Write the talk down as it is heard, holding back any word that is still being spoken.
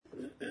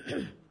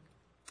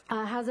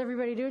How's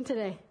everybody doing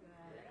today?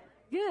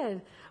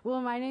 Good.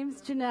 Well, my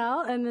name's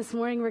Janelle, and this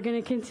morning we're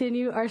going to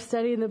continue our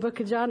study in the book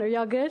of John. Are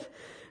y'all good?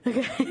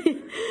 Okay.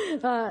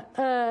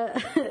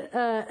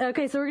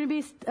 Okay, so we're going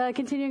to be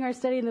continuing our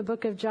study in the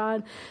book of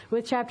John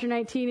with chapter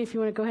 19, if you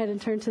want to go ahead and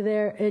turn to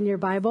there in your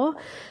Bible.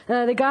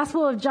 The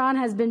Gospel of John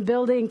has been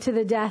building to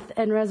the death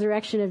and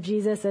resurrection of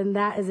Jesus, and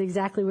that is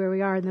exactly where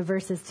we are in the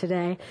verses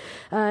today.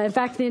 In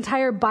fact, the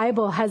entire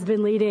Bible has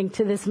been leading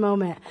to this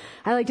moment.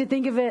 I like to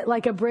think of it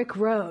like a brick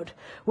road,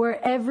 where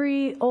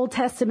every Old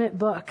Testament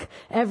book,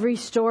 every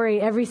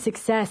story, every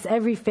success,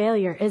 every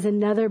failure is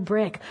another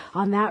brick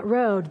on that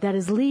road that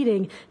is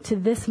leading to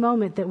this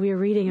moment that we are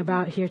reading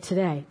about here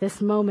today,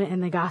 this moment in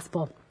the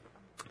gospel.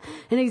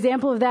 An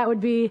example of that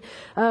would be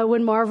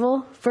when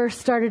Marvel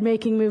first started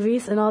making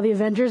movies and all the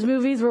Avengers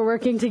movies were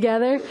working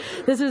together.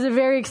 This was a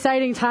very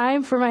exciting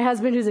time for my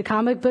husband, who's a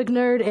comic book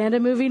nerd and a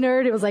movie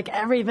nerd. It was like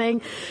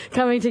everything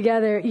coming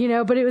together, you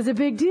know, but it was a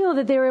big deal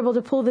that they were able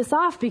to pull this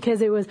off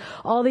because it was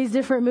all these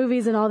different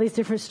movies and all these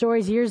different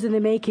stories, years in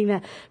the making,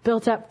 that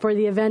built up for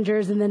the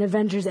Avengers and then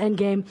Avengers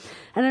Endgame.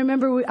 And I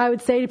remember I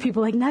would say to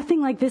people, like, nothing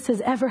like this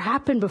has ever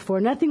happened before.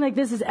 Nothing like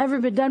this has ever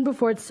been done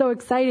before. It's so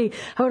exciting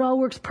how it all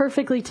works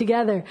perfectly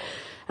together.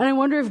 And I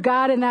wonder if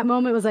God in that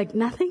moment was like,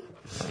 nothing?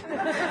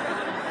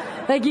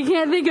 Like, you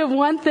can't think of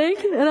one thing?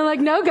 And I'm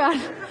like, no,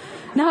 God,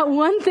 not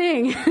one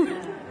thing.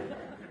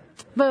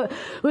 But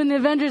when the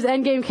Avengers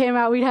Endgame came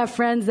out, we'd have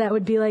friends that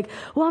would be like,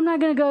 well, I'm not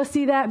going to go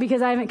see that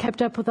because I haven't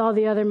kept up with all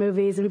the other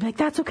movies. And we'd be like,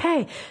 that's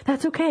okay.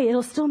 That's okay.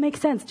 It'll still make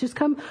sense. Just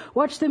come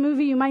watch the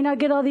movie. You might not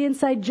get all the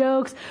inside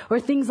jokes or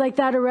things like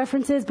that or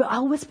references, but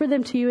I'll whisper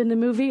them to you in the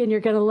movie and you're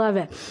going to love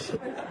it.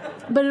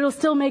 But it'll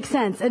still make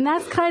sense. And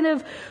that's kind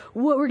of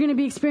what we're going to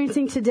be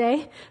experiencing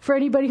today for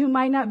anybody who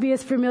might not be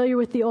as familiar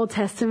with the Old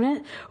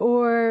Testament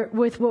or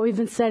with what we've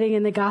been studying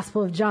in the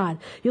Gospel of John.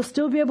 You'll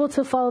still be able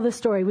to follow the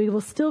story. We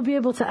will still be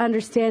able to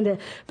understand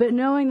it. But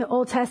knowing the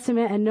Old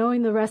Testament and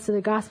knowing the rest of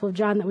the Gospel of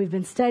John that we've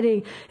been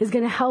studying is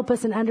going to help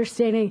us in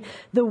understanding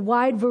the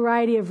wide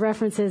variety of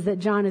references that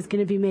John is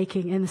going to be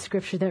making in the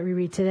scripture that we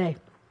read today.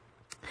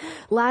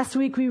 Last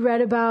week we read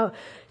about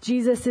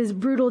Jesus'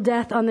 brutal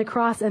death on the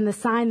cross and the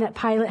sign that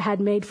Pilate had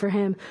made for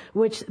him,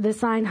 which the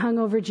sign hung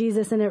over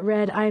Jesus and it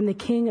read, I am the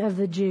King of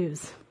the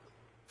Jews.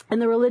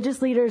 And the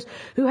religious leaders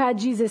who had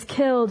Jesus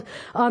killed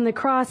on the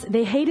cross,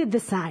 they hated the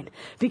sign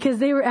because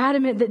they were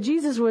adamant that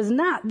Jesus was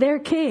not their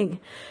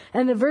king.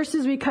 And the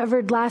verses we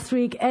covered last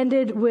week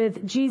ended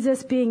with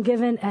Jesus being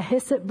given a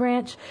hyssop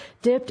branch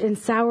dipped in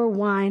sour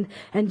wine.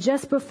 And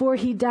just before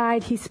he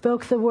died, he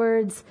spoke the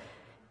words,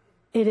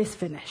 it is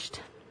finished.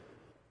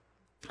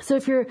 So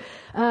if you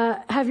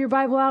have your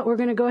Bible out, we're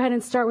going to go ahead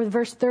and start with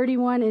verse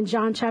 31 in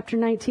John chapter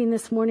 19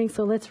 this morning.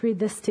 So let's read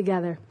this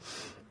together.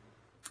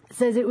 It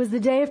says, it was the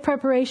day of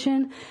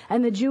preparation,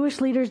 and the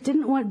Jewish leaders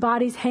didn't want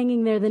bodies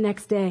hanging there the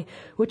next day,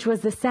 which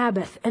was the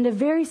Sabbath, and a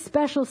very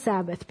special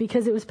Sabbath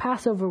because it was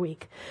Passover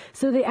week.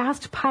 So they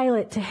asked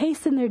Pilate to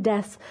hasten their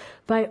deaths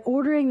by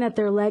ordering that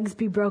their legs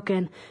be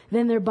broken,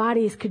 then their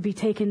bodies could be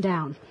taken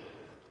down.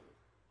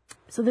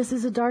 So this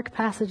is a dark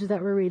passage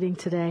that we're reading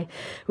today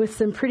with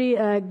some pretty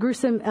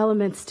gruesome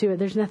elements to it.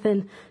 There's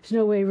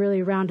no way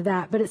really around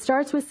that. But it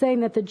starts with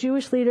saying that the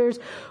Jewish leaders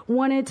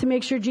wanted to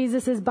make sure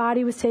Jesus'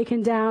 body was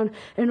taken down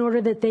in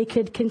order that they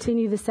could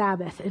continue the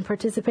Sabbath and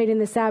participate in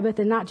the Sabbath,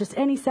 and not just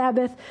any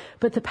Sabbath,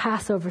 but the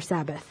Passover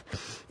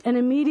Sabbath. And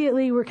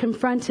immediately we're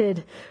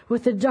confronted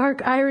with the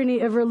dark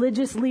irony of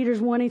religious leaders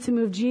wanting to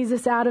move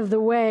Jesus out of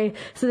the way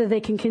so that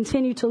they can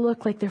continue to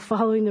look like they're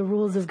following the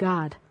rules of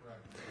God.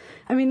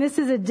 I mean, this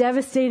is a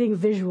devastating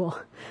visual.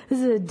 This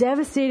is a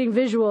devastating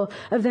visual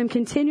of them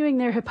continuing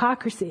their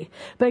hypocrisy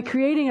by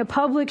creating a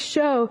public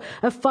show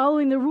of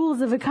following the rules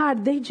of a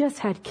God they just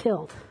had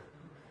killed.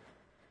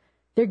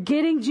 They're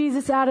getting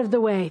Jesus out of the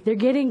way. They're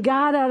getting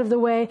God out of the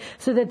way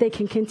so that they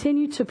can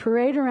continue to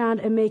parade around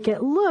and make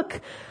it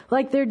look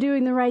like they're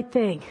doing the right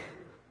thing.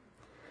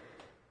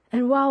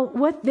 And while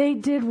what they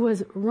did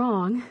was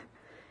wrong,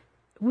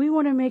 we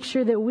want to make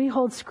sure that we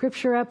hold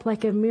Scripture up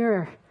like a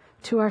mirror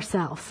to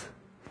ourselves.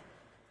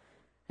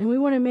 And we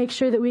want to make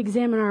sure that we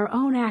examine our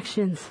own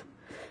actions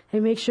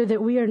and make sure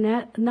that we are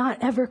not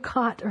ever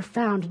caught or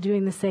found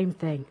doing the same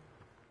thing.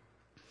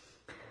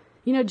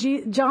 You know,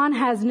 John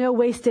has no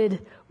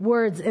wasted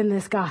words in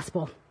this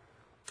gospel.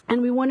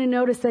 And we want to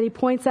notice that he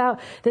points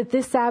out that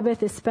this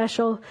Sabbath is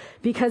special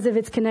because of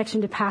its connection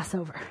to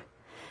Passover.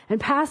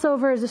 And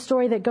Passover is a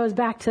story that goes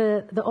back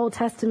to the Old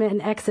Testament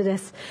in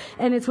Exodus.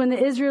 And it's when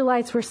the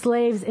Israelites were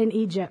slaves in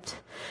Egypt.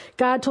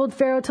 God told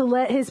Pharaoh to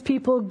let his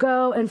people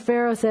go, and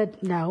Pharaoh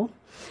said no.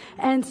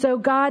 And so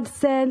God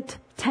sent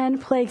 10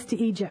 plagues to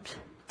Egypt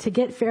to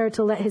get Pharaoh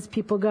to let his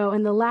people go.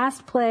 And the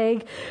last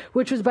plague,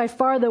 which was by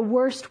far the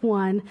worst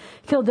one,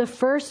 killed the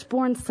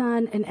firstborn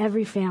son in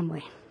every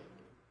family.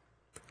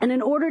 And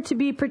in order to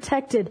be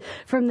protected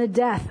from the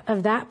death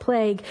of that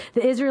plague,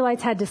 the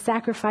Israelites had to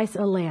sacrifice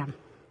a lamb.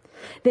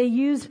 They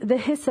used the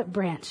hyssop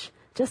branch,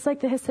 just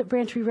like the hyssop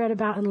branch we read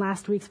about in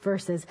last week's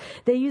verses.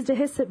 They used a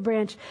hyssop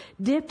branch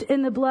dipped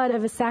in the blood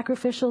of a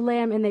sacrificial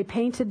lamb, and they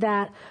painted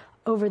that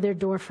over their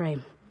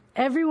doorframe.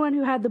 Everyone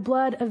who had the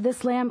blood of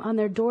this lamb on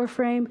their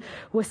doorframe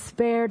was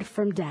spared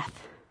from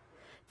death.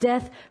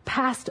 Death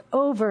passed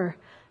over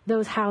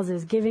those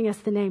houses, giving us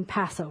the name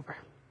Passover.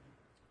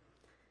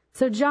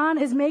 So John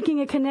is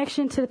making a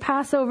connection to the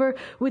Passover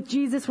with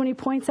Jesus when he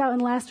points out in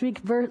last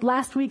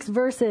week's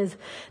verses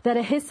that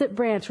a hyssop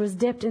branch was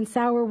dipped in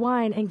sour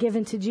wine and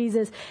given to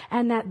Jesus,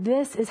 and that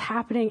this is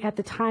happening at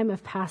the time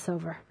of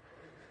Passover.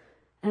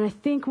 And I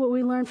think what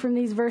we learn from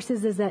these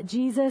verses is that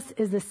Jesus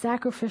is the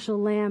sacrificial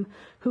lamb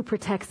who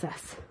protects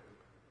us.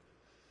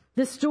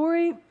 The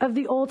story of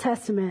the Old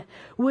Testament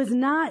was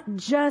not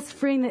just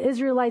freeing the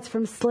Israelites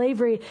from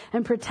slavery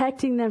and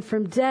protecting them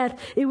from death.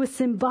 It was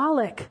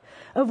symbolic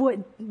of what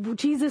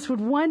Jesus would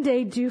one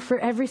day do for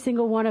every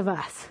single one of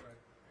us.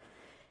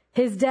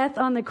 His death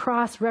on the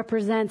cross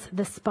represents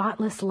the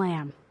spotless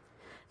lamb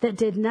that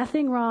did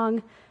nothing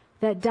wrong,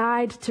 that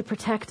died to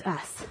protect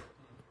us.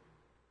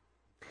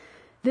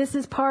 This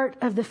is part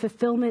of the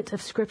fulfillment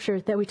of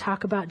Scripture that we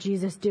talk about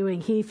Jesus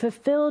doing. He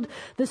fulfilled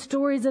the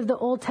stories of the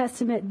Old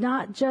Testament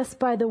not just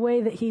by the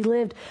way that he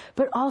lived,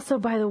 but also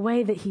by the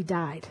way that he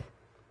died.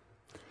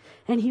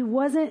 And he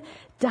wasn't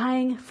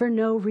dying for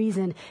no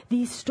reason.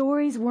 These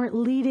stories weren't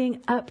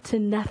leading up to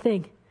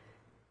nothing.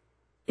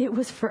 It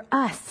was for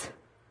us.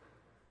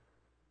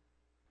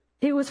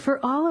 It was for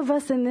all of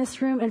us in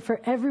this room and for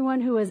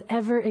everyone who has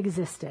ever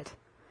existed.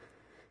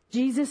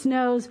 Jesus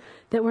knows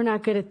that we're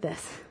not good at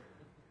this.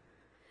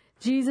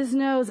 Jesus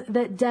knows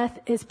that death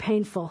is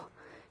painful.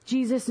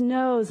 Jesus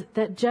knows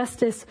that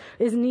justice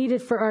is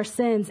needed for our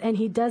sins, and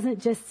he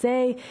doesn't just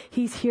say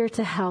he's here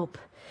to help.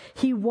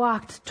 He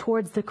walked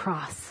towards the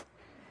cross.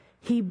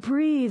 He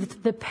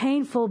breathed the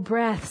painful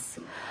breaths,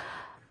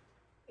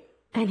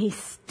 and he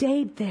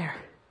stayed there.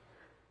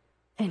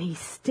 And he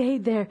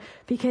stayed there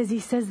because he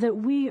says that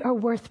we are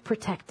worth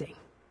protecting.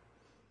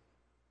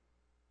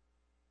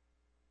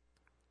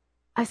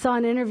 I saw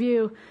an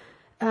interview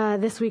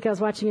this week. I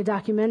was watching a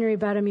documentary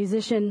about a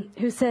musician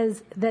who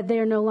says that they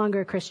are no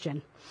longer a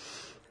Christian.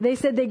 They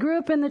said they grew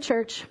up in the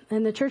church,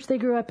 and the church they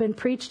grew up in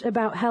preached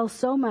about hell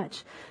so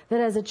much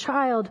that as a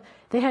child,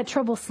 they had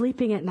trouble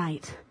sleeping at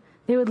night.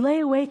 They would lay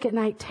awake at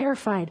night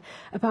terrified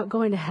about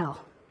going to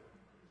hell.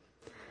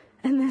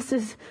 And this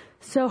is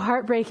so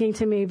heartbreaking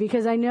to me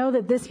because I know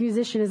that this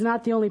musician is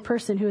not the only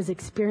person who has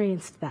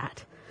experienced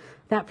that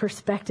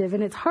perspective.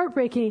 And it's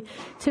heartbreaking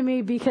to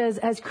me because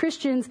as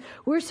Christians,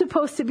 we're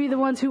supposed to be the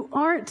ones who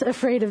aren't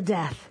afraid of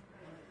death.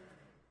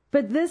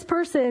 But this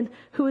person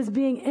who was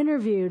being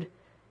interviewed,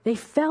 they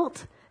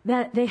felt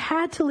that they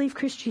had to leave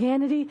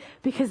Christianity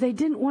because they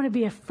didn't want to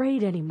be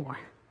afraid anymore.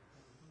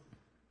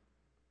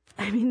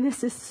 I mean,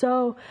 this is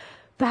so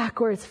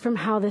backwards from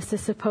how this is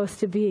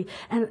supposed to be.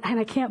 And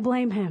I can't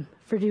blame him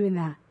for doing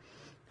that.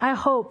 I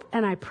hope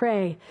and I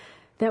pray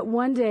that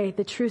one day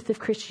the truth of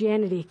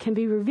Christianity can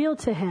be revealed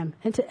to him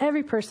and to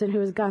every person who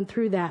has gone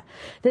through that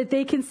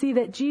they can see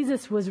that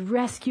Jesus was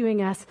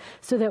rescuing us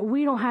so that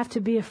we don't have to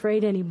be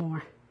afraid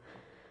anymore.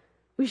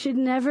 We should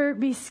never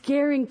be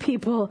scaring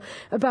people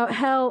about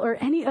hell or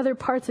any other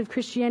parts of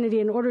Christianity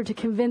in order to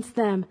convince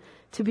them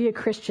to be a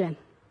Christian.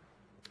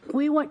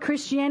 We want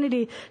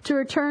Christianity to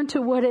return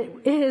to what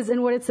it is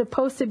and what it's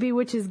supposed to be,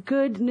 which is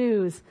good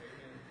news.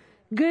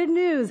 Good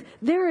news.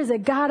 There is a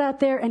God out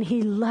there and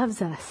he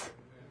loves us.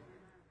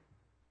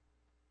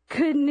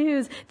 Good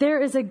news.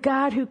 There is a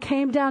God who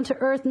came down to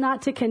earth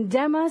not to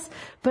condemn us,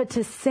 but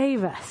to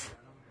save us.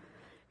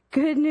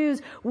 Good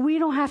news. We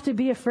don't have to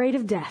be afraid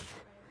of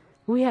death.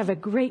 We have a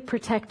great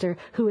protector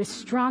who is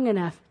strong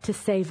enough to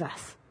save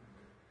us.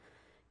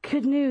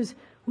 Good news.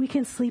 We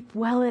can sleep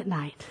well at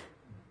night.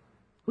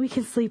 We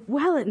can sleep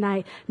well at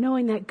night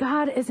knowing that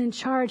God is in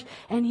charge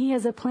and he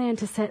has a plan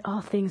to set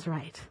all things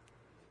right.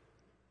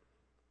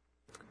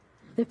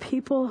 The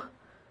people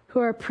who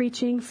are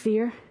preaching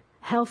fear,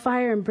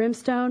 hellfire and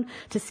brimstone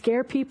to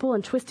scare people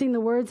and twisting the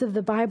words of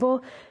the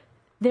Bible,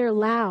 they're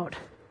loud.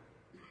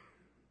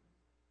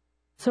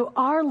 So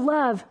our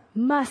love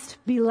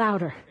must be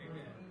louder.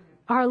 Amen.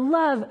 Our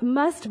love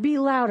must be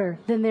louder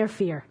than their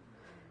fear.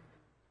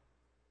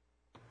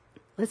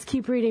 Let's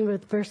keep reading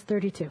with verse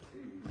 32.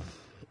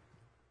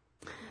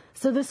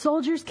 So the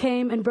soldiers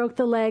came and broke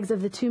the legs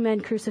of the two men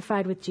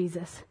crucified with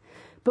Jesus.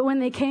 But when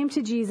they came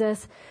to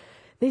Jesus,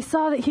 they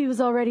saw that he was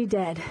already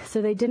dead,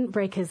 so they didn't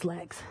break his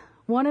legs.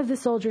 One of the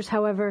soldiers,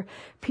 however,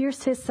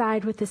 pierced his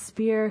side with a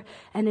spear,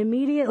 and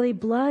immediately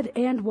blood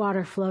and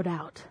water flowed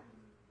out.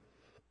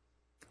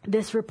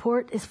 This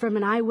report is from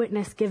an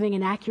eyewitness giving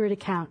an accurate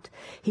account.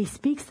 He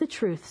speaks the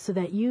truth so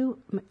that you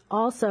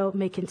also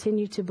may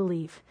continue to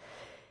believe.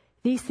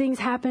 These things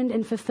happened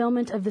in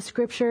fulfillment of the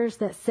scriptures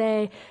that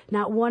say,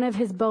 not one of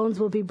his bones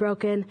will be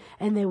broken,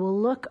 and they will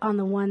look on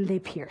the one they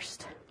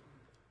pierced.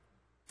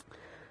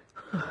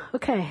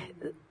 Okay.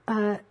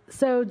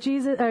 So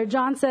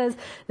John says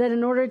that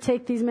in order to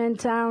take these men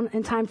down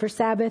in time for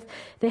Sabbath,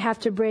 they have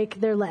to break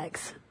their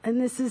legs.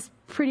 And this is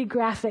pretty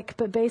graphic,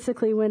 but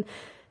basically when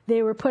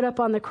they were put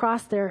up on the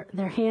cross, their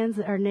hands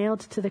are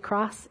nailed to the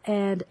cross,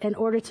 and in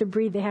order to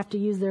breathe, they have to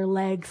use their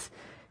legs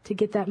to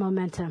get that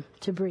momentum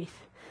to breathe.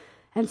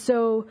 And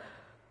so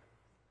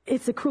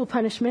it's a cruel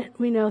punishment.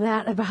 We know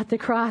that about the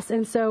cross.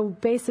 And so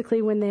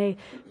basically when they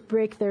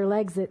break their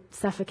legs, it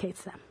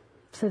suffocates them.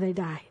 So they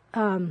die.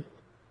 And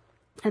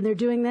they're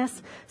doing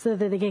this so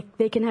that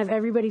they can have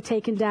everybody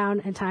taken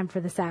down in time for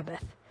the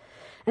Sabbath.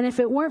 And if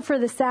it weren't for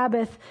the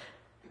Sabbath,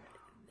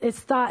 it's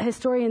thought,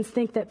 historians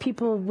think that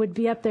people would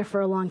be up there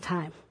for a long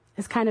time.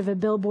 It's kind of a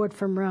billboard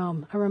from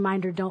Rome, a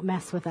reminder, don't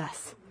mess with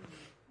us.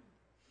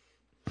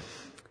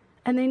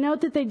 And they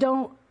note that they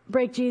don't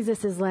break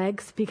Jesus'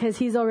 legs because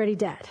he's already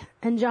dead.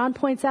 And John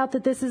points out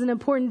that this is an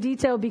important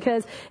detail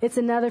because it's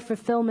another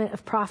fulfillment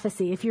of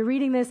prophecy. If you're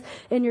reading this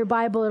in your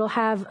Bible, it'll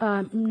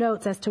have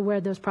notes as to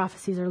where those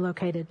prophecies are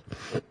located.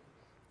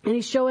 And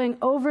he's showing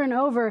over and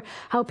over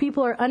how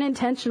people are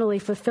unintentionally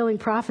fulfilling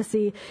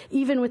prophecy,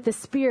 even with the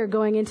spear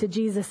going into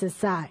Jesus'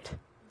 side.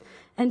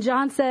 And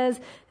John says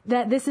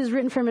that this is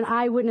written from an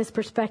eyewitness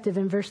perspective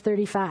in verse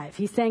 35.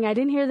 He's saying, I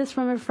didn't hear this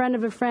from a friend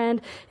of a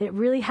friend. It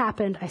really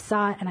happened. I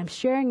saw it, and I'm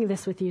sharing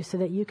this with you so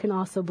that you can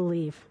also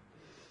believe.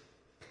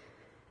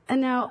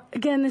 And now,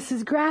 again, this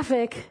is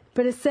graphic,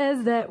 but it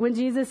says that when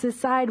Jesus'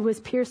 side was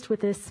pierced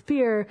with a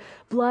spear,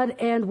 blood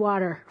and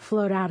water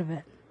flowed out of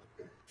it.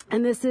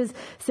 And this is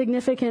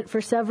significant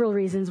for several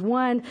reasons.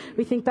 One,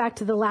 we think back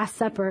to the Last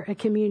Supper at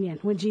communion,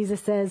 when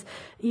Jesus says,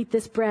 eat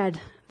this bread.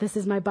 This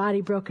is my body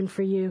broken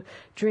for you.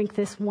 Drink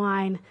this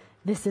wine.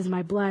 This is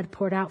my blood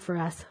poured out for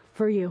us,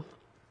 for you.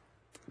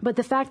 But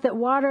the fact that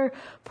water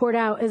poured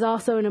out is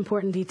also an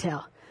important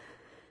detail.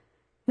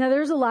 Now,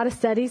 there's a lot of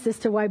studies as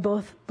to why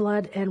both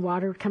blood and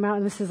water would come out,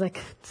 and this is like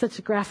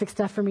such graphic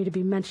stuff for me to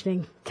be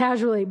mentioning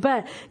casually,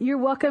 but you're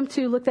welcome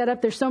to look that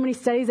up. There's so many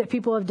studies that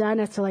people have done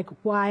as to like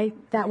why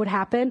that would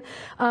happen.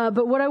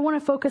 But what I want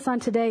to focus on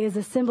today is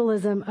the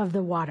symbolism of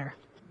the water.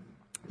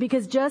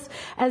 Because just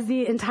as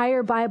the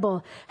entire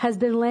Bible has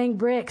been laying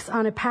bricks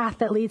on a path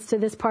that leads to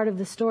this part of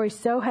the story,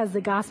 so has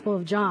the Gospel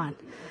of John.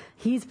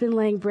 He's been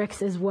laying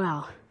bricks as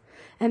well.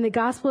 And the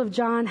Gospel of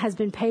John has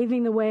been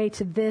paving the way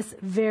to this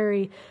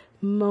very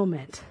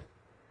moment.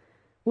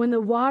 When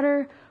the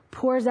water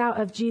pours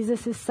out of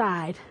Jesus'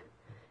 side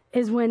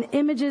is when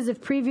images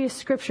of previous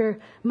scripture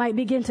might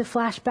begin to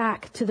flash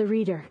back to the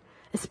reader,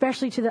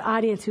 especially to the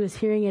audience who is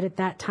hearing it at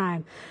that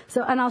time.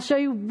 So, and I'll show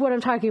you what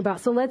I'm talking about.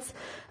 So let's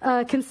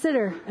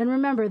consider and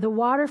remember the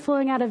water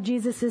flowing out of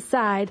Jesus'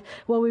 side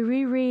while we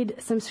reread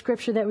some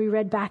scripture that we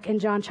read back in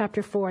John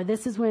chapter 4.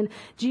 This is when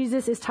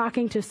Jesus is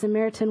talking to a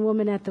Samaritan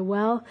woman at the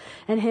well,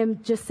 and him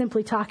just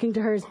simply talking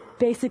to her is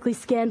basically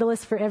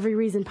scandalous for every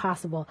reason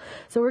possible.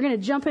 So we're going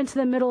to jump into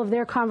the middle of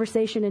their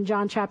conversation in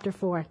John chapter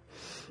 4.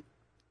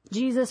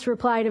 Jesus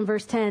replied in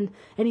verse 10,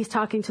 and he's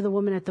talking to the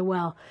woman at the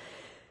well.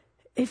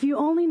 If you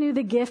only knew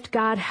the gift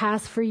God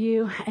has for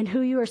you and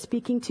who you are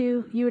speaking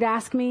to, you would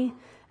ask me,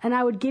 and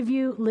I would give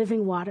you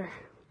living water.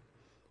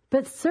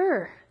 But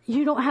sir,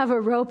 you don't have a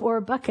rope or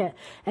a bucket,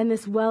 and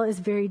this well is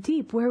very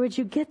deep. Where would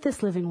you get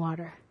this living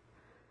water?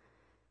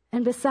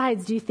 And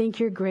besides, do you think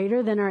you're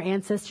greater than our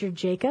ancestor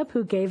Jacob,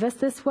 who gave us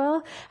this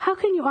well? How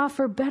can you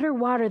offer better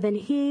water than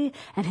he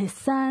and his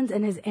sons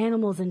and his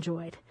animals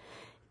enjoyed?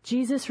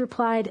 Jesus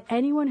replied,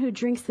 anyone who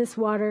drinks this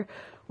water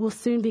will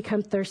soon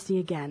become thirsty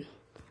again.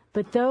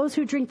 But those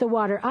who drink the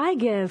water I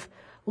give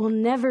will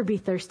never be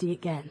thirsty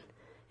again.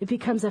 It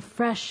becomes a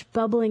fresh,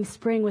 bubbling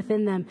spring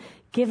within them,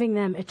 giving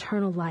them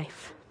eternal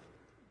life.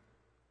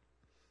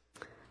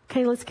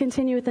 Okay, let's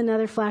continue with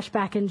another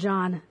flashback in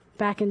John.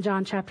 Back in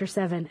John chapter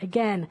 7,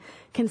 again,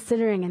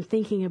 considering and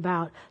thinking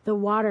about the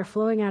water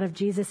flowing out of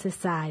Jesus'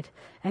 side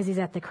as he's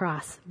at the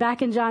cross.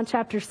 Back in John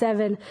chapter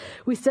 7,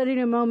 we studied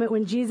a moment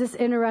when Jesus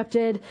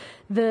interrupted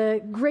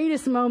the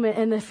greatest moment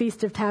in the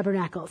Feast of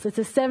Tabernacles. It's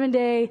a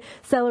 7-day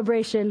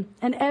celebration,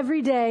 and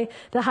every day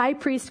the high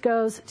priest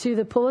goes to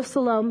the Pool of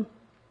Siloam.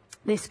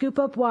 They scoop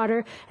up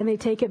water and they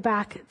take it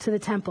back to the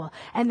temple.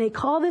 And they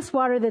call this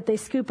water that they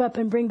scoop up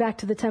and bring back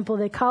to the temple,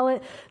 they call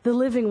it the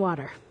living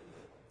water.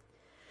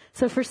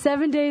 So for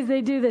 7 days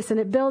they do this, and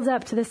it builds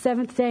up to the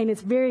 7th day, and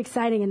it's very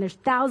exciting, and there's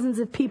thousands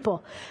of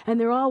people, and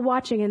they're all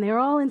watching, and they're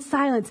all in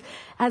silence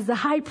as the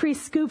high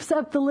priest scoops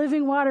up the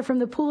living water from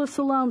the Pool of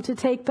Siloam to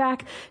take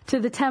back to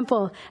the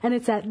temple. And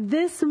it's at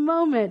this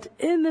moment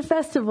in the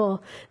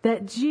festival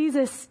that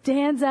Jesus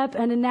stands up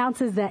and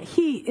announces that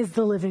he is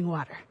the living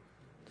water.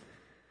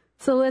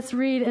 So let's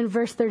read in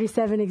verse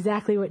 37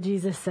 exactly what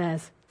Jesus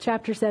says.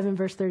 Chapter 7,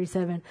 verse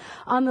 37.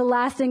 On the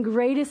last and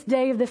greatest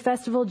day of the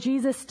festival,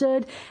 Jesus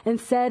stood and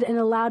said in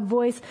a loud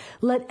voice,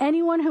 let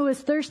anyone who is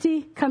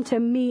thirsty come to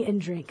me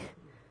and drink.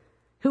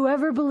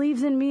 Whoever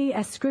believes in me,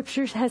 as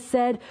Scripture has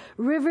said,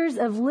 rivers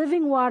of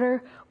living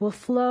water will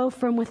flow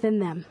from within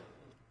them.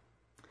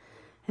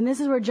 And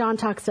this is where John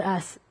talks to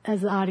us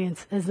as the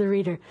audience, as the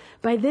reader.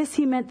 By this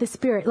he meant the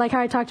Spirit. Like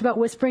how I talked about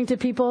whispering to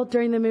people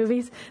during the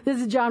movies.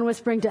 This is John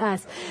whispering to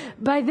us.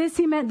 By this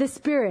he meant the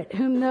Spirit,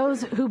 whom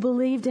those who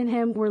believed in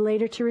him were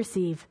later to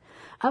receive.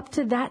 Up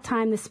to that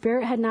time the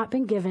Spirit had not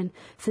been given,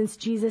 since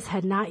Jesus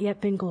had not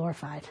yet been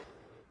glorified.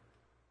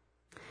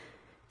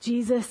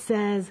 Jesus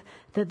says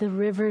that the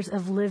rivers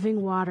of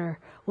living water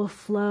will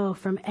flow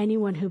from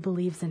anyone who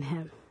believes in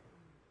him.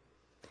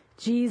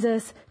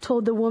 Jesus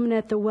told the woman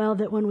at the well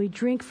that when we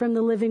drink from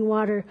the living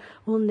water,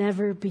 we'll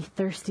never be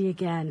thirsty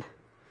again.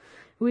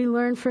 We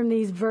learn from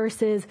these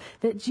verses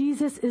that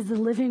Jesus is the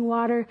living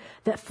water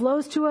that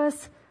flows to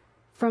us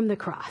from the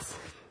cross.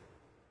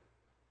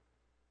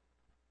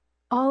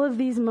 All of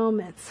these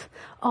moments,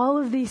 all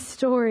of these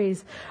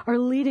stories are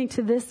leading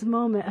to this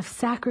moment of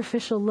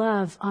sacrificial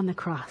love on the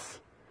cross.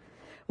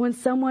 When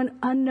someone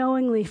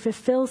unknowingly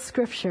fulfills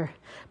Scripture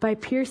by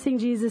piercing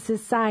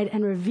Jesus' side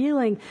and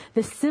revealing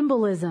the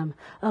symbolism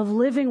of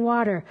living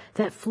water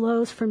that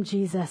flows from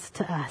Jesus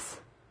to us.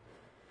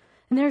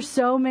 And there's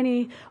so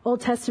many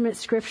Old Testament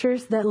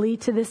scriptures that lead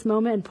to this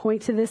moment and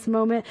point to this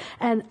moment.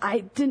 And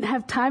I didn't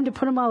have time to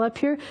put them all up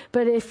here.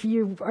 But if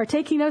you are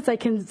taking notes, I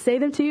can say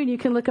them to you and you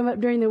can look them up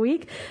during the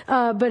week.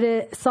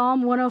 But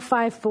Psalm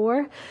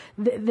 105:4,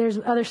 there's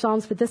other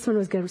Psalms, but this one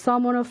was good.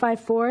 Psalm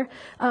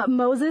 105:4,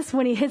 Moses,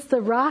 when he hits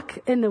the rock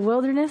in the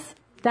wilderness,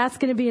 that's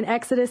going to be in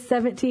Exodus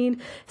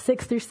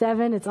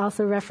 17:6-7. It's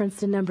also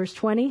referenced in Numbers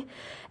 20.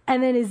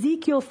 And then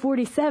Ezekiel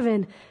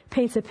 47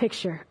 paints a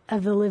picture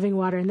of the living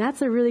water. And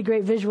that's a really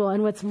great visual.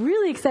 And what's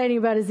really exciting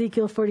about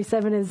Ezekiel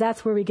 47 is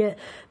that's where we get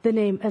the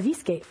name of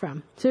Eastgate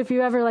from. So if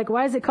you ever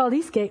why is it called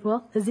Eastgate?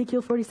 Well,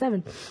 Ezekiel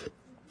 47.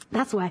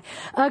 That's why.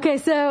 Okay,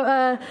 so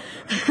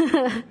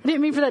I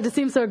didn't mean for that to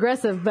seem so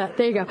aggressive, but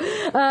there you go.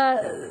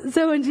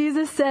 So when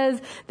Jesus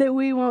says that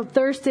we won't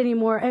thirst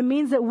anymore, it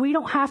means that we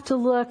don't have to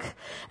look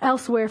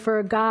elsewhere for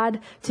a God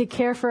to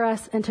care for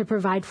us and to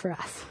provide for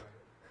us.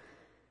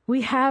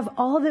 We have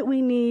all that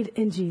we need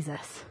in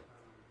Jesus.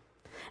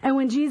 And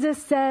when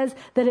Jesus says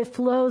that it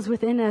flows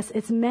within us,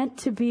 it's meant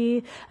to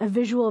be a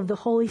visual of the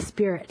Holy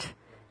Spirit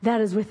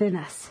that is within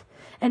us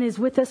and is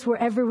with us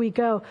wherever we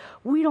go.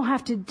 We don't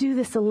have to do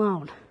this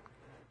alone.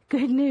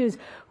 Good news,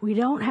 we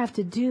don't have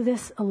to do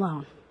this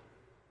alone.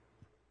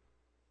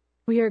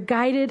 We are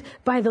guided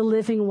by the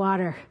living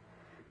water,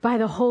 by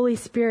the Holy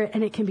Spirit,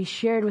 and it can be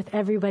shared with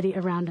everybody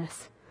around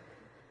us.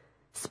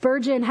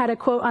 Spurgeon had a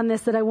quote on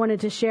this that I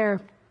wanted to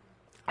share.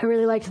 I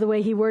really liked the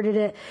way he worded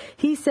it.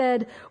 He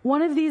said,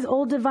 one of these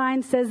old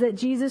divines says that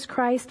Jesus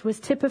Christ was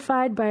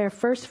typified by our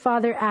first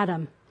father,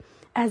 Adam.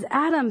 As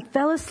Adam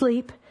fell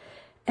asleep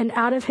and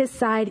out of his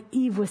side,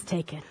 Eve was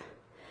taken.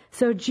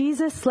 So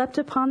Jesus slept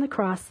upon the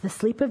cross, the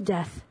sleep of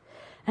death,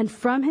 and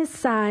from his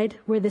side,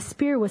 where the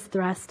spear was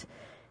thrust,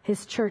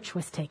 his church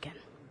was taken.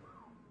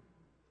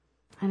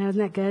 I know,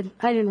 isn't that good?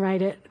 I didn't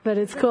write it, but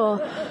it's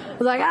cool. I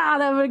was like,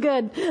 that would be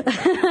good.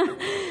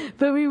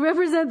 But we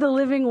represent the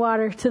living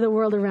water to the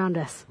world around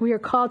us. We are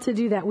called to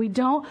do that. We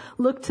don't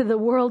look to the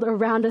world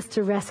around us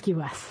to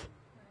rescue us.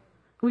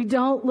 We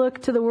don't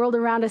look to the world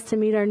around us to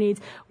meet our needs.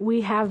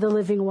 We have the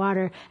living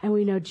water, and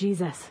we know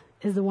Jesus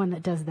is the one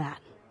that does that.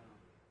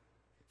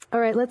 All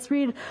right, let's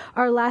read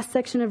our last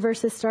section of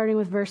verses, starting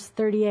with verse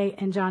 38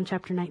 in John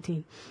chapter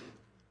 19.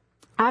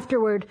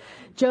 Afterward,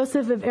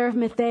 Joseph of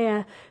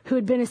Arimathea, who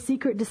had been a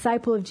secret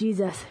disciple of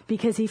Jesus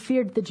because he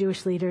feared the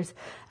Jewish leaders,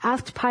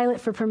 asked Pilate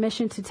for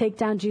permission to take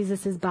down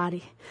Jesus'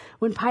 body.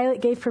 When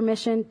Pilate gave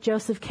permission,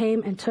 Joseph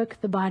came and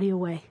took the body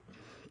away.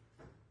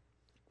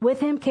 With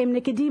him came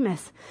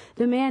Nicodemus,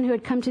 the man who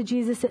had come to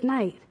Jesus at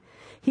night.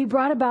 He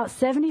brought about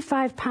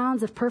 75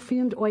 pounds of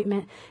perfumed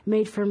ointment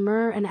made from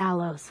myrrh and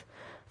aloes.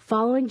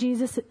 Following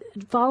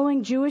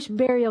Jewish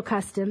burial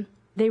custom,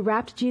 they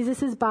wrapped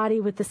Jesus' body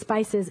with the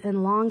spices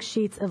in long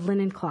sheets of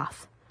linen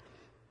cloth.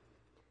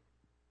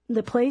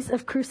 The place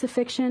of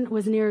crucifixion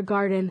was near a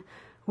garden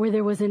where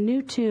there was a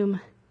new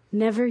tomb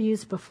never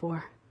used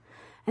before.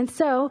 And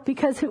so,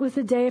 because it was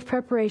the day of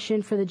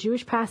preparation for the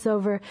Jewish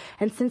Passover,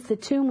 and since the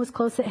tomb was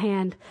close at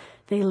hand,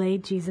 they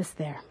laid Jesus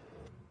there.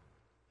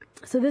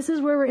 So this is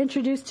where we're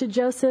introduced to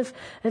Joseph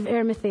of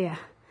Arimathea.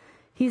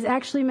 He's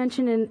actually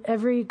mentioned in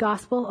every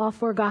gospel, all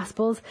four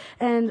gospels,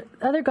 and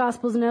other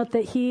gospels note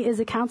that he is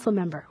a council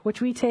member,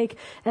 which we take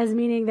as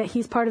meaning that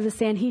he's part of the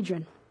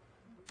Sanhedrin,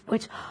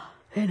 which,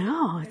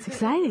 it's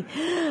exciting.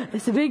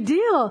 It's a big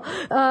deal.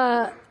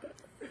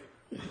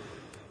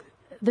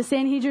 The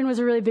Sanhedrin was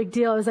a really big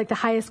deal. It was like the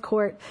highest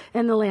court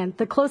in the land.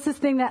 The closest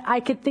thing that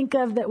I could think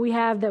of that we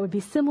have that would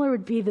be similar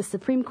would be the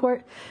Supreme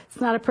Court. It's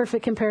not a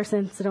perfect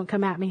comparison, so don't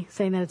come at me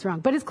saying that it's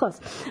wrong, but it's close.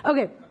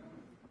 Okay.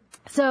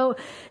 So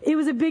it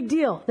was a big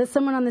deal that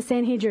someone on the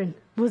Sanhedrin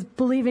was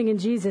believing in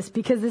Jesus,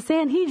 because the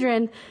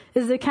Sanhedrin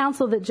is the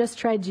council that just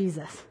tried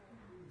Jesus.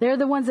 They're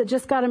the ones that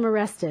just got him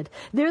arrested.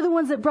 They're the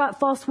ones that brought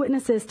false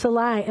witnesses to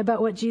lie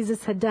about what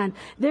Jesus had done.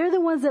 They're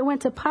the ones that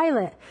went to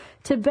Pilate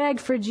to beg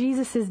for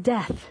Jesus'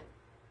 death.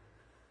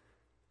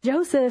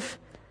 Joseph,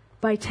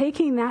 by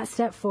taking that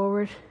step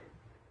forward,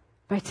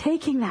 by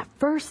taking that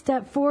first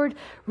step forward,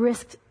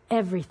 risked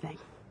everything.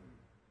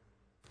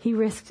 He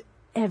risked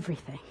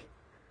everything.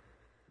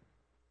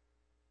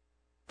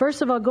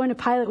 First of all, going to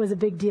Pilate was a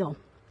big deal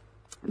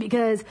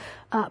because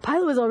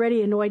Pilate was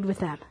already annoyed with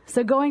them.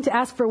 So going to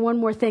ask for one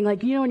more thing,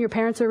 like, when your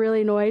parents are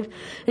really annoyed,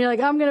 and you're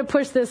like, I'm going to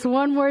push this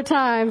one more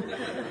time.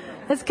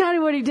 That's kind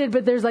of what he did,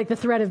 but there's like the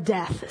threat of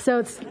death. So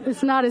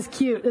it's not as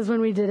cute as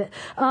when we did it.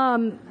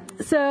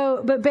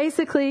 But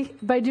basically,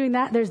 by doing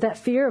that, there's that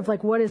fear of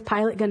like, what is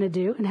Pilate going to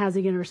do and how's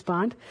he going to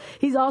respond?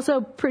 He's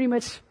also pretty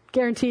much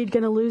guaranteed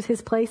going to lose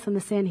his place in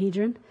the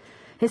Sanhedrin,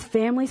 his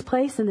family's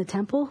place in the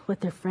temple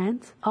with their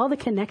friends, all the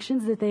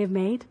connections that they have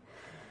made.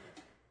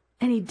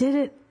 And he did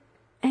it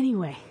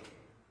anyway.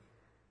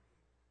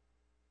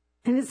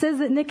 And it says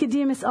that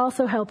Nicodemus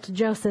also helped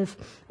Joseph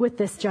with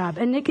this job.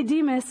 And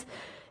Nicodemus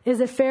is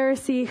a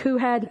Pharisee who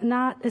had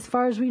not, as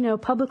far as we know,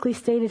 publicly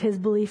stated his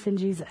belief in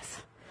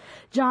Jesus.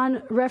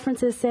 John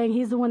references saying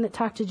he's the one that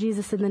talked to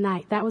Jesus in the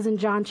night. That was in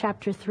John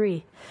chapter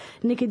 3.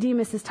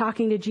 Nicodemus is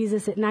talking to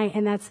Jesus at night,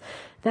 and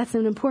that's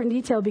an important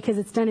detail because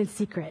it's done in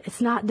secret.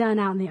 It's not done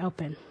out in the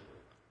open.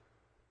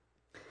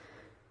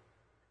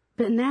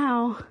 But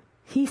now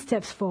he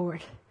steps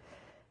forward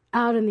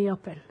out in the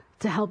open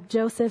to help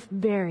Joseph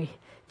bury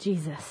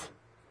Jesus.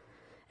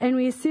 And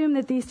we assume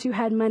that these two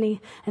had money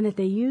and that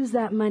they used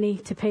that money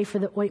to pay for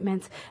the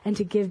ointments and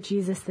to give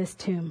Jesus this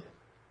tomb.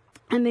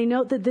 And they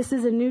note that this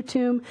is a new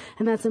tomb,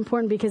 and that's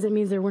important because it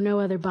means there were no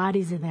other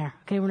bodies in there.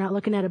 Okay, we're not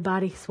looking at a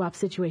body swap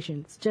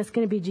situation. It's just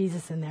going to be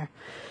Jesus in there.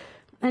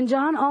 And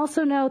John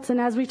also notes,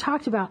 and as we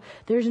talked about,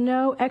 there's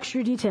no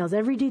extra details.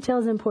 Every detail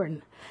is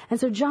important.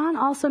 And so John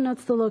also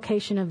notes the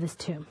location of this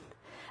tomb.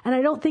 And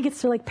I don't think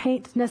it's to like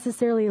paint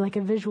necessarily like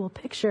a visual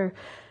picture,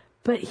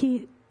 but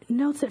he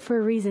notes it for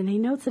a reason. He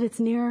notes that it's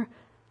near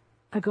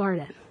a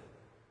garden.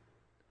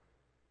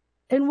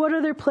 And what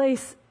other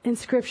place in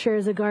Scripture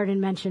is a garden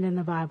mentioned in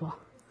the Bible?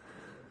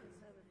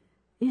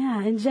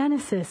 Yeah, in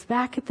Genesis,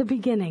 back at the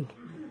beginning.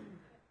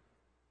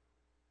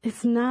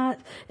 It's not,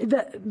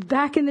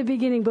 back in the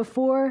beginning,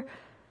 before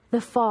the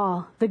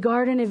fall, the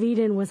Garden of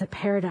Eden was a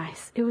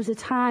paradise. It was a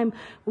time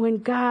when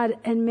God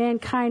and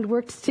mankind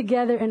worked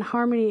together in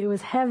harmony. It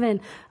was heaven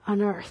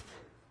on earth.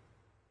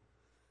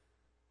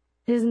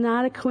 It is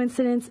not a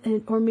coincidence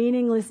or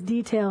meaningless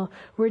detail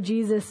where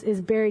Jesus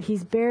is buried.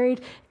 He's buried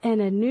in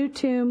a new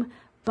tomb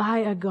by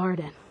a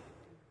garden.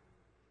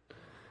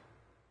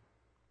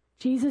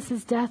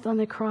 Jesus' death on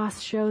the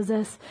cross shows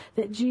us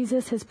that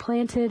Jesus has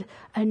planted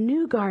a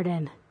new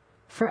garden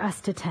for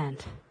us to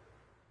tend.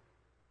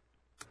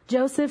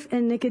 Joseph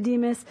and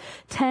Nicodemus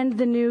tend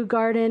the new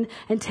garden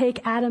and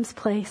take Adam's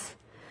place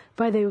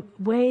by the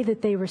way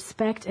that they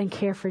respect and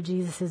care for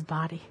Jesus'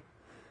 body.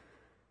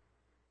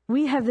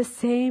 We have the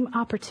same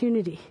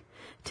opportunity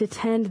to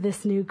tend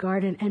this new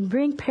garden and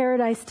bring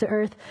paradise to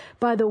earth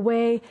by the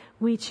way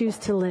we choose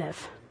to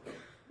live.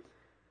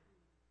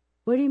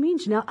 What do you mean,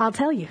 Janelle? I'll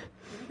tell you.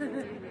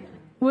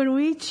 When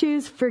we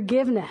choose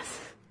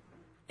forgiveness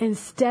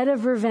instead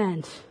of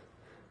revenge,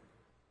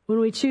 we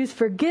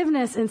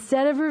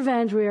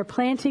are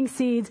planting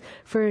seeds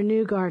for a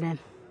new garden.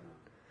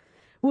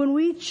 When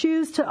we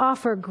choose to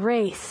offer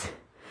grace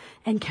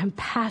and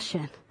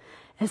compassion,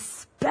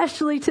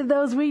 especially to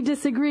those we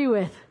disagree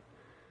with,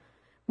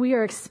 we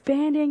are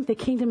expanding the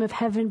kingdom of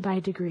heaven by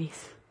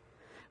degrees.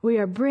 We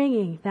are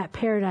bringing that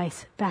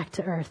paradise back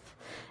to earth,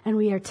 and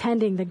we are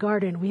tending the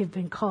garden we have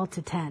been called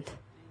to tend.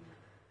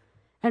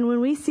 And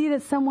when we see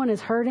that someone is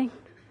hurting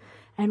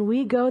and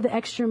we go the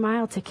extra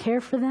mile to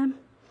care for them,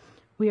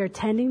 we are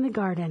tending the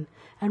garden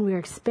and we are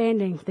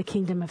expanding the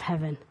kingdom of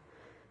heaven.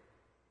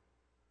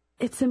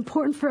 It's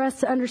important for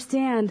us to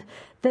understand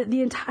that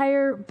the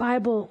entire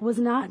Bible was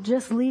not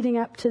just leading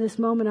up to this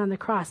moment on the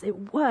cross.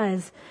 It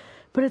was,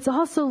 but it's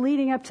also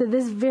leading up to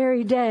this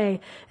very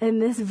day in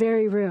this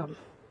very room.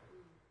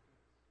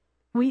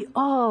 We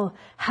all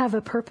have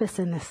a purpose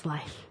in this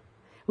life.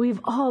 We've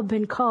all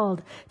been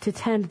called to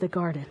tend the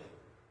garden.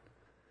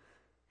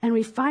 And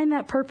we find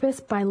that purpose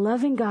by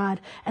loving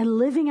God and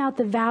living out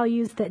the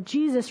values that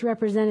Jesus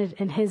represented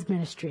in his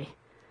ministry.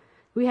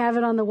 We have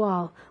it on the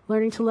wall.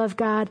 Learning to love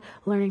God,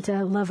 learning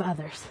to love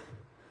others.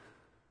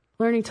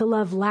 Learning to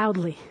love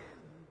loudly.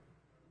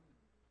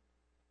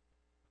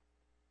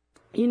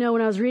 You know,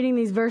 when I was reading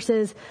these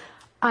verses,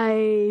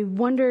 I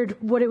wondered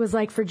what it was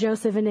like for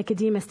Joseph and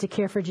Nicodemus to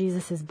care for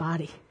Jesus'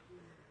 body.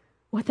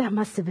 What that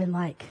must have been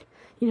like.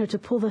 You know, to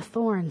pull the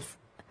thorns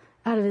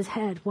out of his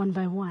head one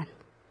by one.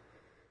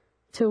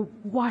 To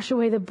wash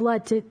away the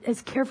blood, to,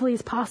 as carefully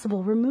as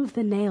possible, remove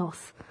the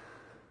nails.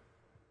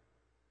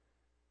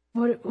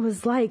 What it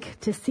was like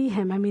to see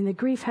him. I mean, the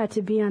grief had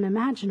to be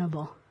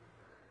unimaginable.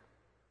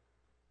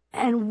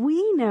 And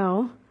we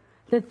know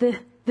that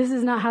this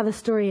is not how the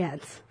story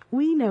ends.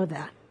 We know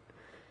that.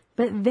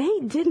 But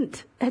they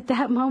didn't at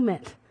that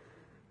moment.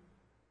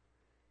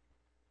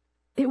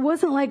 It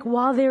wasn't like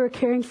while they were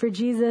caring for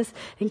Jesus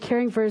and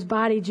caring for his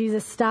body,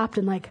 Jesus stopped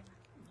and like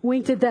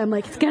winked at them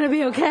like, it's going to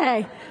be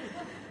okay.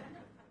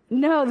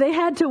 No, they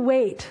had to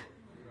wait.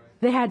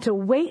 They had to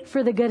wait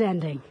for the good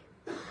ending.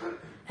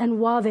 And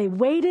while they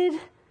waited,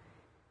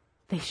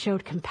 they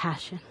showed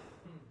compassion.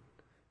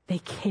 They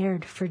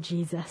cared for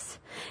Jesus.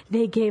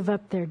 They gave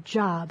up their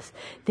jobs.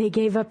 They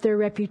gave up their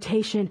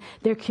reputation,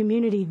 their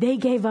community. They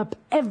gave up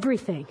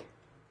everything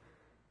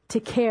to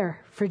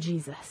care for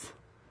Jesus.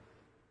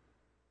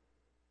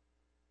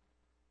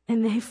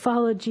 And they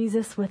followed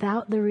Jesus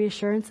without the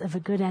reassurance of a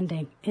good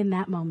ending in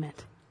that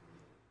moment.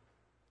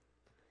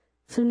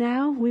 So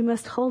now we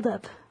must hold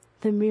up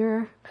the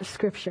mirror of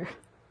Scripture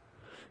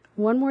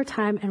one more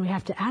time, and we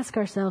have to ask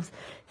ourselves,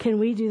 can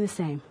we do the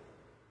same?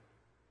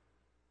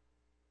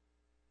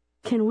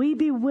 Can we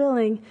be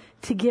willing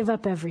to give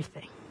up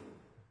everything?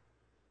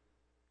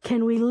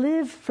 Can we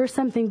live for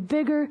something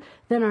bigger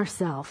than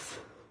ourselves?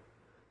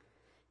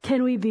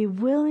 Can we be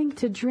willing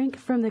to drink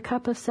from the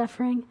cup of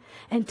suffering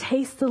and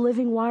taste the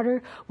living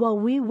water while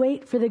we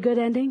wait for the good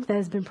ending that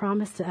has been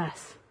promised to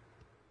us?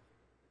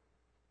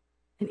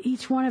 And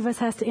each one of us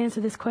has to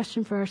answer this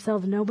question for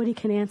ourselves. Nobody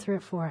can answer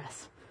it for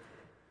us.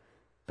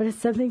 But it's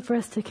something for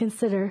us to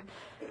consider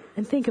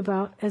and think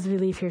about as we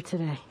leave here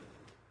today.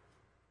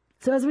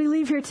 So as we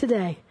leave here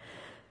today,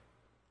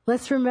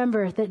 let's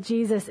remember that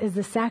Jesus is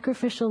the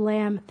sacrificial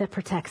lamb that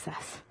protects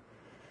us.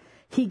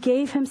 He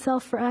gave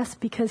himself for us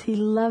because he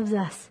loves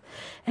us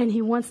and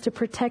he wants to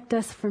protect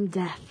us from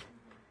death.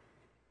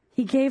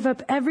 He gave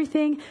up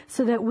everything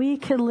so that we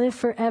can live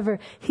forever.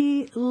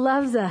 He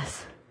loves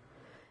us.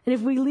 And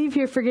if we leave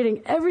here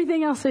forgetting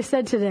everything else I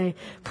said today,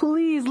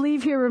 please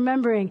leave here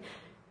remembering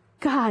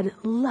God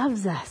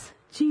loves us.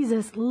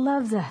 Jesus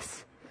loves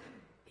us.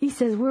 He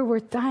says we're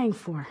worth dying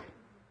for.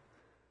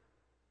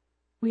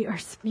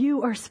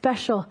 You are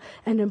special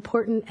and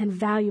important and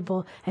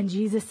valuable, and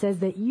Jesus says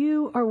that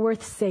you are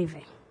worth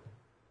saving.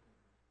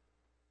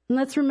 And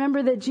let's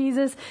remember that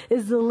Jesus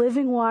is the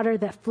living water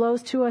that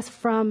flows to us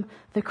from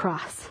the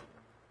cross.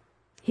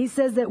 He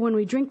says that when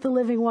we drink the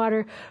living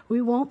water,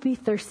 we won't be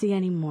thirsty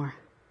anymore.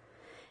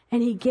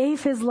 And he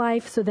gave his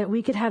life so that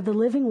we could have the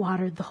living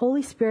water, the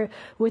Holy Spirit,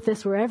 with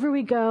us wherever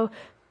we go,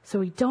 so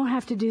we don't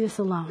have to do this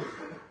alone.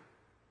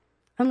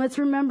 And let's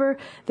remember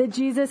that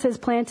Jesus has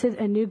planted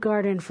a new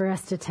garden for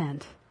us to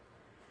tend.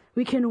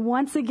 We can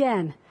once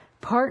again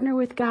partner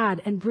with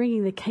God in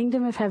bringing the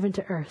kingdom of heaven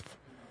to earth.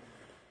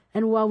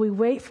 And while we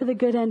wait for the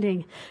good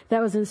ending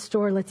that was in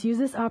store, let's use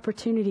this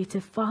opportunity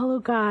to follow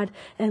God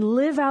and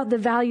live out the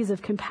values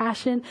of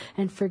compassion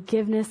and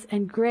forgiveness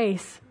and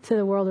grace to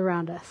the world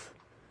around us.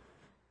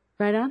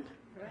 Right on?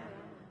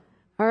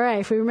 All right.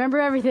 If we remember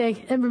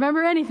everything and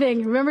remember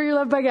anything, remember you're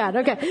loved by God.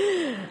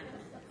 Okay.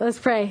 Let's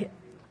pray.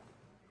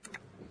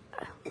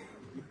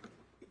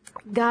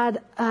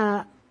 God,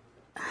 I'm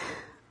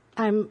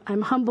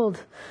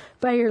humbled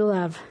by your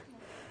love.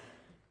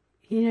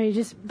 You know, you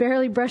just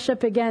barely brush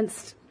up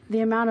against the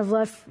amount of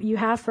love you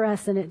have for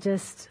us, and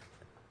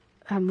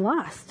I'm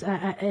lost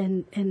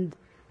in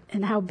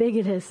how big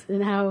it is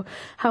and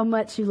how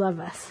much you love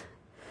us.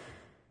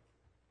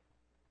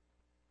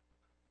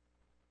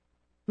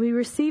 We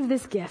receive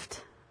this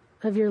gift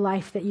of your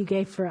life that you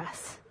gave for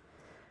us.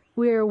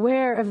 We are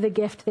aware of the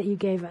gift that you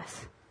gave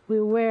us.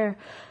 We're aware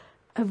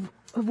of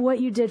what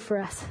you did for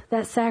us,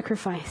 that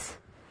sacrifice,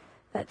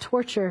 that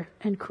torture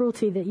and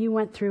cruelty that you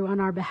went through on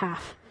our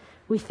behalf.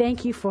 We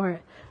thank you for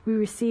it. We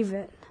receive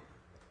it.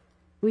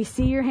 We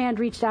see your hand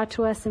reached out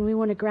to us, and we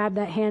want to grab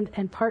that hand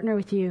and partner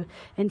with you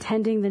in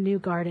tending the new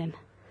garden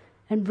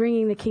and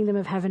bringing the kingdom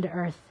of heaven to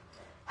earth.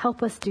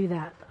 Help us do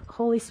that.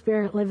 Holy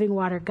Spirit, living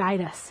water,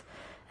 guide us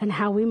and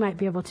how we might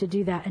be able to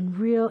do that in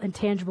real and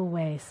tangible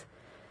ways.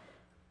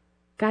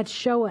 God,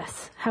 show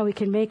us how we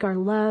can make our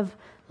love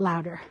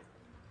louder.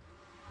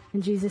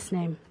 In Jesus'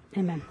 name,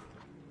 amen.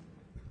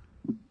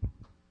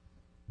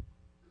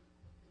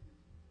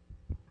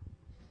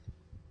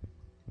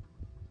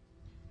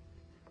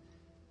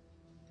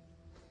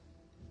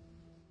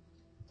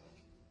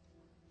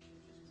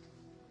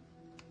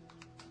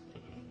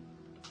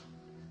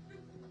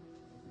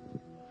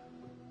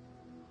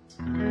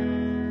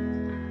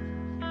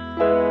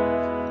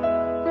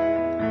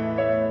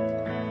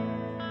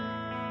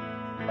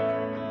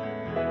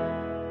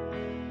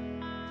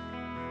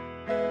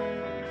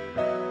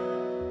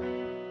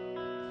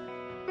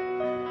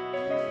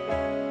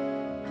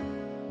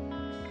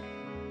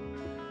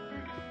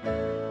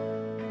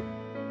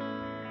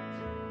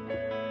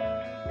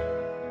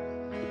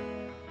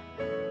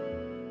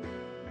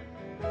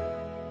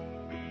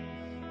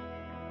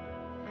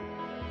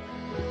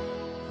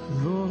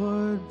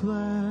 Lord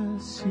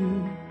bless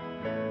you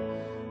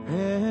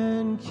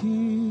and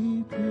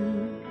keep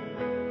you.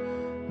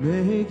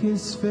 Make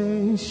his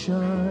face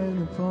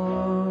shine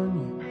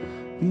upon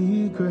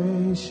you. Be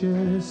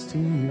gracious to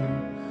you.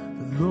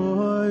 The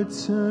Lord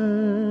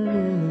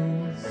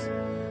turn his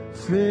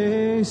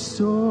face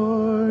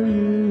toward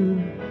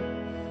you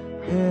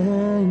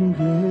and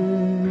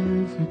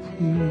give you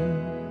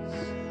peace.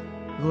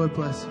 Lord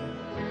bless you.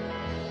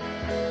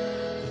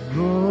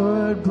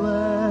 Lord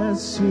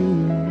bless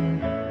you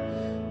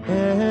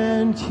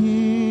and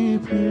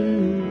keep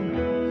you.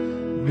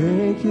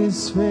 Make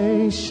his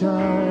face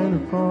shine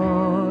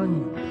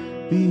upon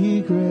you.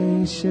 Be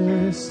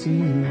gracious to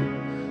you.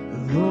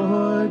 The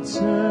Lord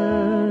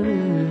turn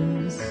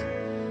his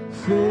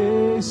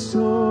face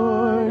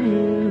toward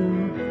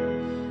you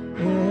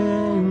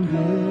and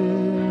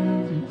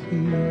give you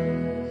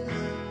peace.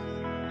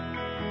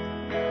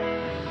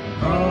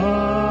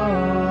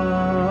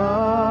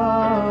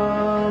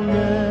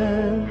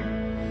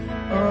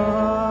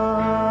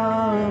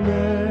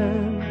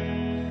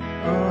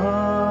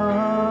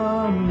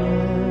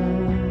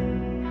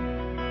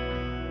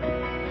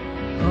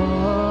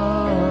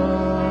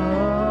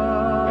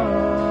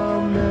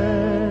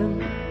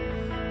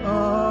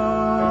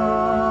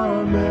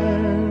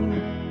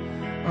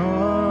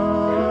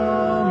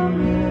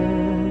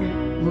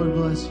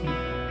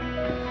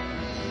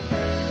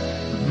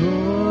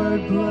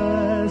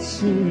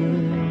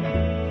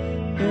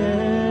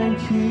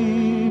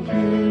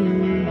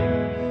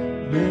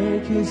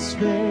 His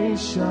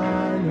face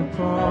shine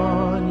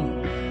upon you,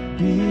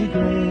 be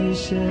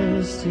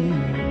gracious to you.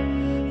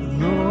 The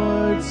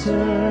Lord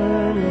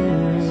turn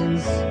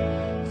His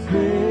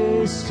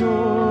face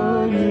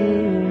toward you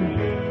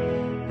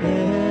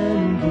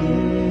and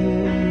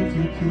give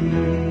you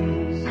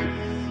peace.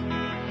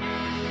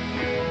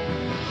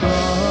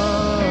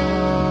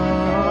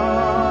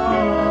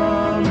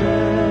 Amen.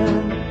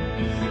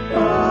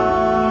 Amen. Amen.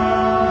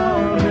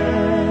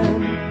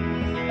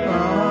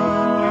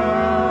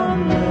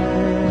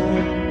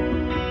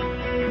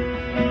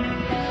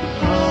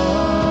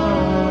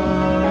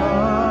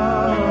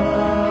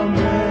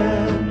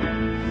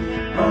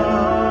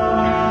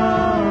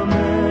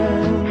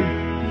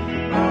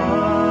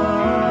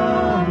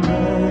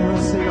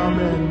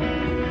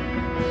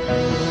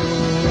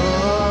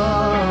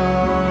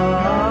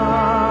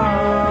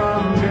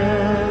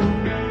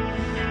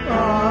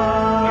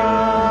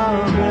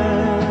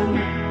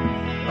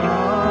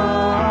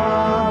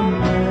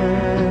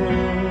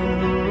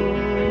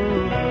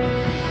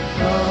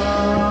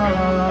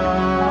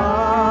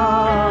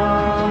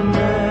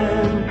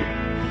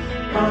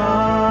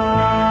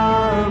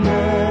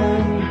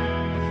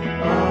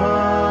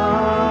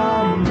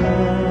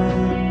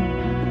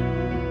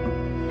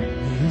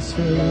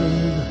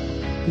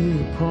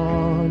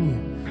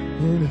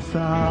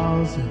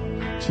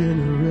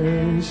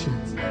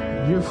 Generations,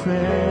 and your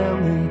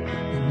family,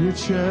 and your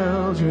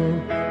children,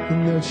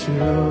 and their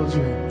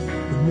children,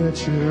 and their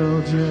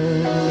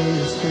children. May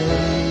His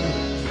favor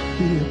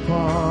be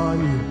upon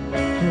you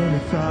in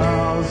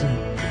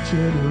 1,000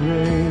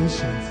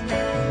 generations,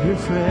 and your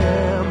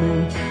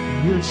family,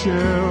 and your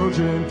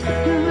children,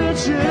 and their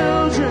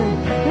children,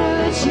 and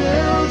their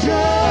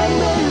children.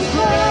 May His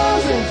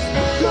presence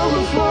go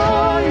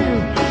before you,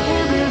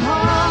 and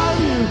behind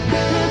you,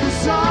 and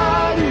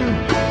beside you,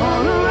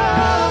 all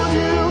around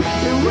you,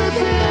 and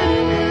within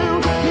you.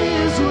 He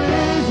is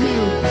with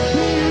you.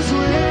 He is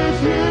with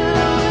you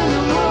in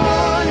the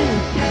morning,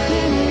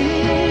 in the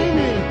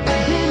evening,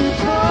 in your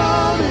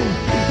coming,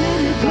 in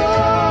your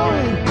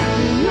going,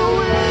 in your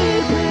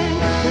weeping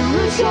and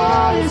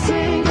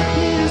rejoicing.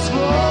 He is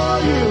for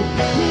you.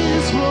 He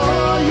is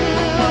for you.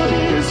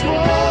 He is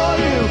for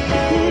you.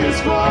 He is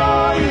for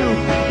you.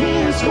 He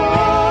is for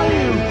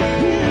you.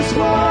 He is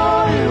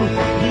for you.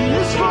 He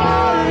is for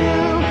you.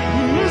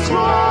 He is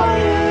for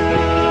you.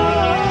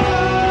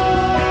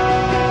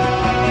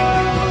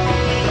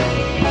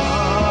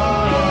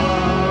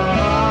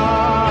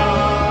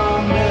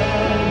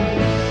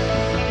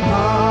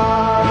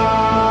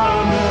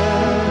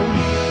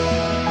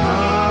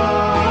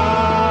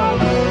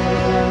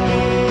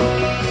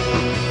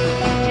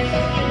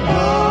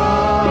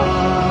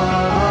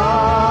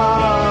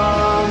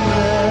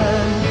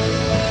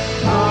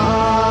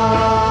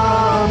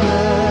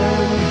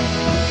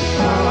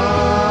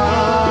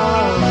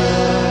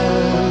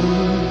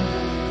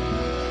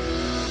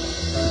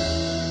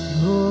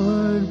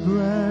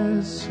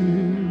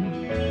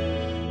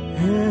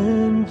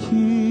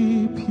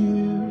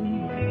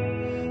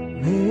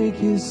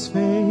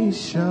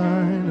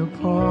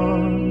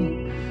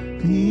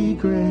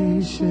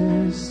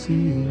 Gracious to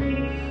you,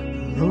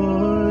 the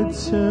Lord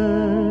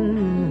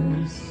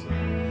turn His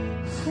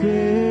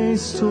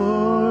face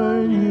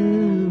toward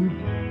you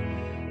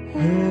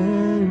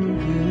and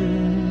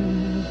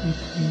give you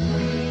peace.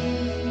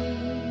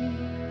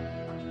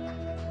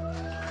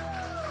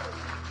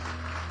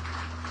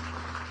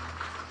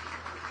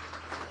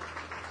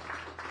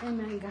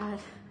 Amen, God.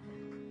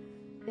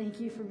 Thank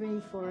you for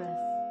being for us.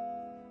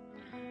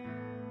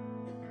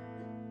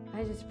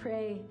 I just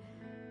pray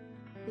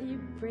that you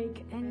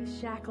break any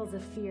shackles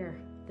of fear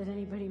that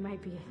anybody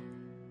might be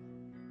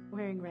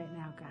wearing right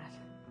now, God.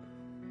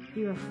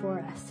 You are for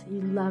us.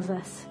 You love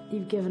us.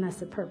 You've given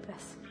us a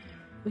purpose.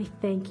 We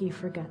thank you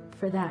for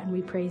that, and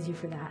we praise you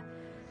for that.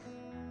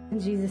 In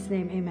Jesus'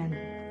 name, amen.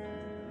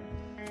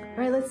 All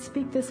right, let's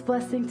speak this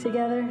blessing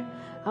together.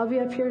 I'll be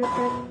up here to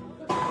pray.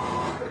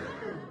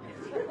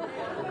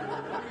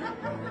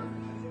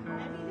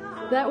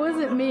 That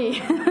wasn't me.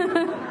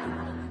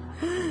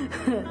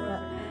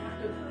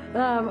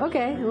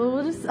 Okay, well,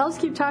 I'll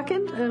just keep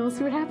talking and we'll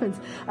see what happens.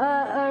 All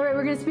right,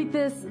 we're going to speak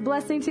this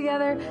blessing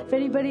together. If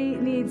anybody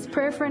needs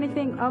prayer for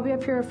anything, I'll be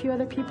up here. A few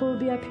other people will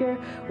be up here.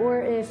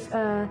 Or if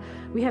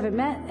we haven't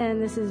met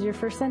and this is your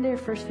first Sunday or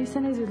first few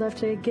Sundays, we'd love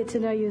to get to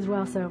know you as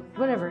well. So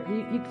whatever,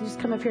 you can just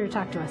come up here to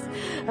talk to us.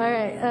 All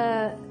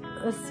right,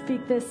 let's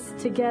speak this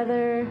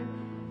together.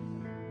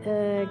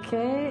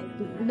 Okay,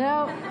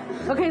 no.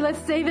 Okay, let's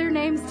say their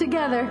names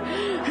together.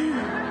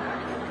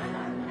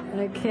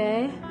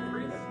 Okay.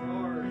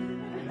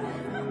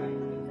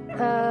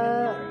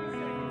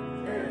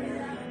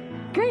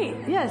 Great.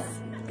 Yes.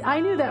 I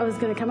knew that was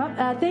going to come up.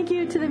 Thank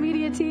you to the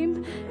media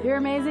team. You're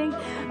amazing.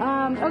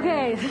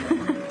 Okay.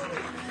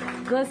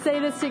 Let's say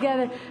this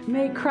together.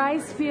 May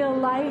Christ be a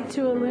light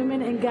to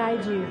illumine and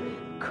guide you.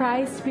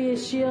 Christ be a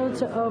shield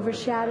to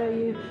overshadow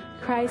you.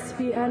 Christ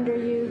be under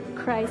you.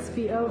 Christ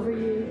be over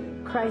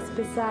you. Christ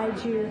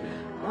beside you.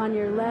 on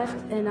your left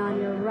and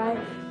on your right,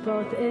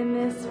 both in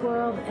this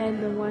world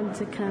and the one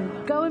to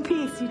come. Go in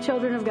peace, you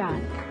children of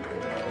God.